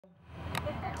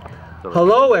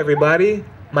Hello, everybody.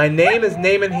 My name is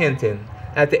Naaman Hinton.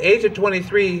 At the age of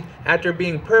 23, after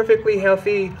being perfectly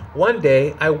healthy, one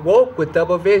day I woke with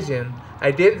double vision. I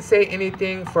didn't say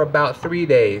anything for about 3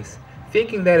 days,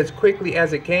 thinking that as quickly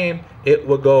as it came, it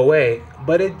would go away,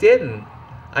 but it didn't.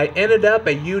 I ended up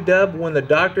at UW when the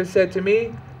doctor said to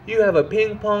me, "You have a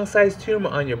ping pong sized tumor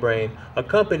on your brain,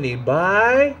 accompanied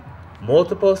by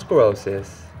multiple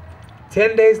sclerosis."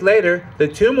 10 days later, the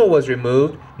tumor was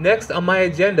removed. Next on my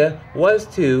agenda was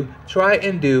to try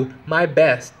and do my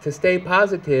best to stay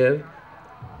positive,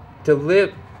 to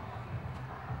live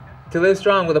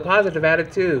strong with a positive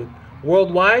attitude.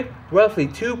 Worldwide, roughly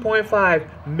 2.5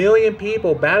 million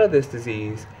people battle this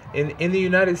disease. In the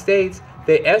United States,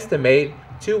 they estimate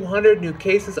 200 new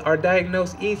cases are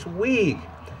diagnosed each week.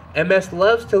 MS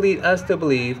loves to lead us to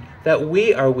believe that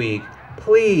we are weak.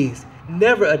 Please,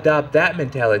 never adopt that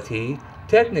mentality.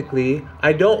 Technically,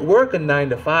 I don't work a 9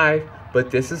 to 5,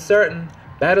 but this is certain.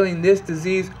 Battling this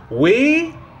disease,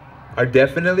 we are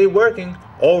definitely working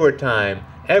overtime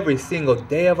every single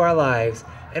day of our lives,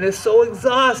 and it's so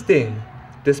exhausting.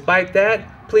 Despite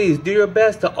that, please do your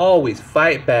best to always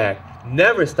fight back,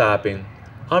 never stopping.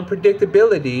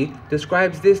 Unpredictability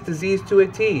describes this disease to a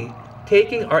T,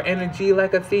 taking our energy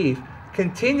like a thief,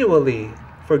 continually.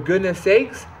 For goodness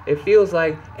sakes, it feels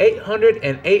like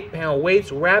 808-pound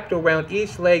weights wrapped around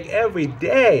each leg every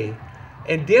day.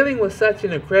 And dealing with such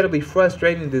an incredibly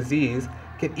frustrating disease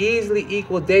can easily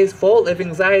equal days full of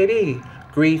anxiety.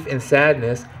 Grief and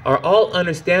sadness are all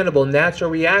understandable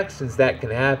natural reactions that can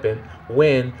happen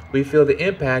when we feel the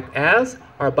impact as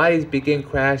our bodies begin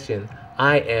crashing.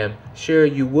 I am sure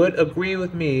you would agree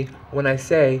with me when I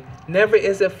say, never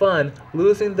is it fun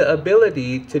losing the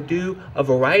ability to do a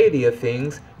variety of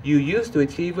things you used to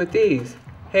achieve with ease.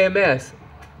 Hey MS,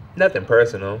 nothing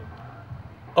personal.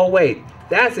 Oh wait,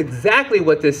 that's exactly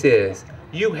what this is.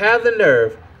 You have the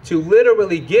nerve to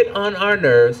literally get on our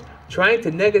nerves, trying to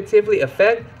negatively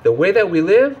affect the way that we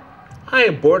live? I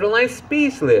am borderline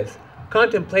speechless,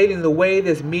 contemplating the way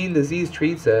this mean disease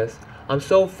treats us. I'm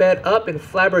so fed up and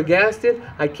flabbergasted,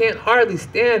 I can't hardly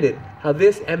stand it, how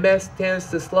this MS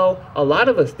tends to slow a lot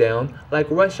of us down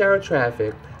like rush hour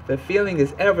traffic. The feeling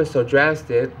is ever so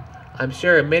drastic. I'm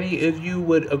sure many of you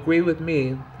would agree with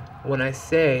me when I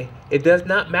say it does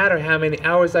not matter how many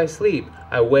hours I sleep.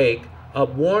 I wake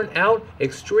up worn out,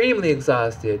 extremely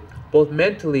exhausted, both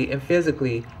mentally and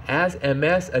physically, as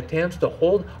MS attempts to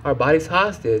hold our bodies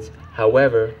hostage.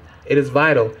 However, it is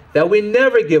vital that we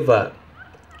never give up,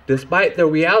 despite the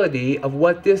reality of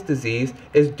what this disease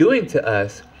is doing to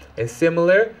us. And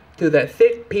similar to that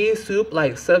thick pea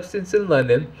soup-like substance in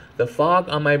London, the fog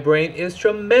on my brain is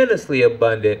tremendously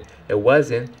abundant. It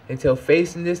wasn't until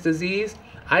facing this disease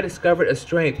I discovered a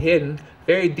strength hidden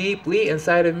very deeply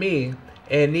inside of me.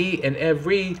 Any and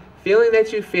every feeling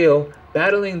that you feel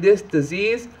battling this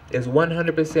disease is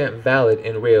 100% valid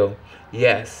and real.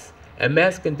 Yes,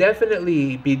 MS can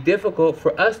definitely be difficult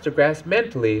for us to grasp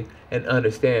mentally and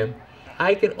understand.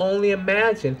 I can only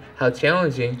imagine how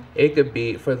challenging it could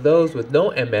be for those with no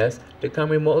MS to come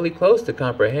remotely close to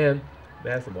comprehend.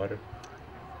 May I have some water?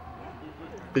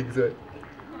 Think good.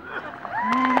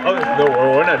 Oh, no,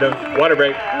 we're not done. Water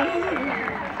break.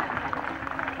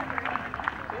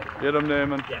 Get him,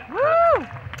 Naaman. Woo!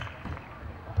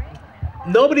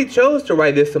 Nobody chose to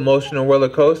ride this emotional roller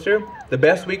coaster. The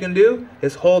best we can do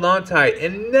is hold on tight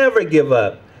and never give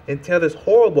up until this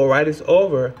horrible ride is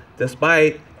over,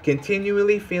 despite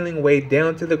continually feeling weighed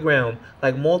down to the ground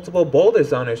like multiple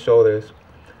boulders on our shoulders.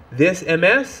 This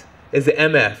MS is the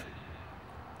MF.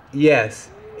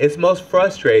 Yes, it's most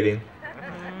frustrating.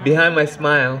 Behind my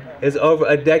smile is over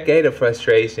a decade of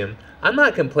frustration. I'm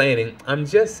not complaining, I'm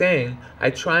just saying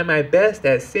I try my best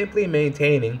at simply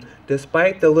maintaining,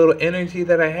 despite the little energy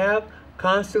that I have,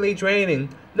 constantly draining.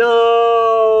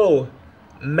 No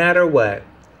matter what.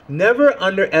 Never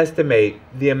underestimate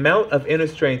the amount of inner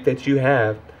strength that you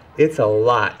have. It's a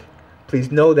lot.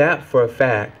 Please know that for a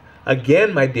fact.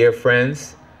 Again, my dear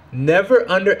friends, never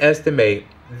underestimate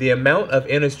the amount of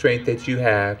inner strength that you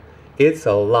have. It's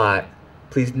a lot.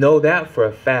 Please know that for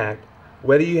a fact.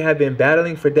 Whether you have been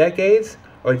battling for decades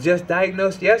or just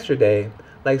diagnosed yesterday,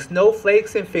 like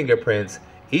snowflakes and fingerprints,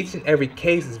 each and every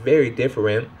case is very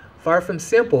different. Far from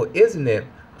simple, isn't it?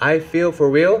 I feel for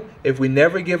real, if we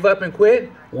never give up and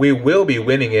quit, we will be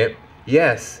winning it.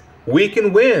 Yes, we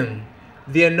can win.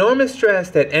 The enormous stress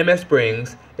that MS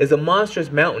brings is a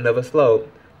monstrous mountain of a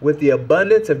slope, with the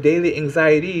abundance of daily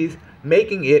anxieties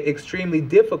making it extremely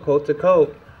difficult to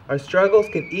cope. Our struggles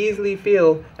can easily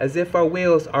feel as if our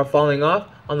wheels are falling off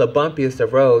on the bumpiest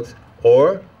of roads,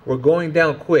 or we're going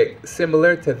down quick,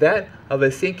 similar to that of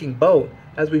a sinking boat.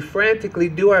 as we frantically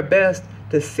do our best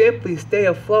to simply stay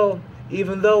afloat,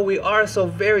 even though we are so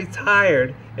very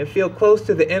tired and feel close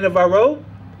to the end of our rope?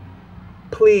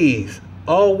 Please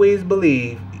always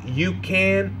believe you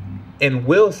can and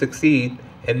will succeed,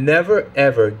 and never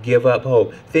ever give up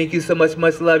hope. Thank you so much.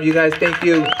 Much love, you guys. Thank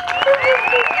you. Good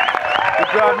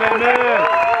job, Naaman.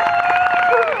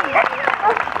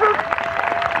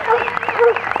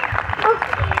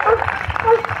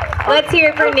 Let's hear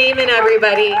it for Naaman,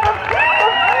 everybody.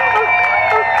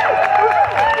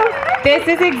 This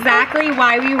is exactly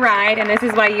why we ride, and this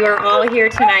is why you are all here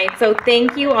tonight. So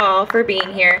thank you all for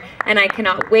being here, and I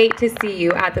cannot wait to see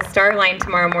you at the start line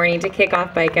tomorrow morning to kick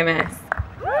off Bike MS.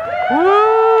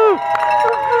 Woo!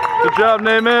 Good job,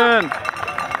 Naaman.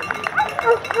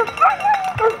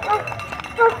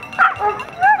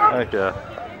 Heck yeah.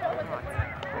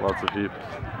 Lots of people.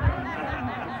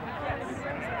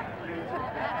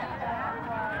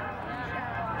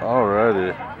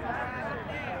 Alrighty.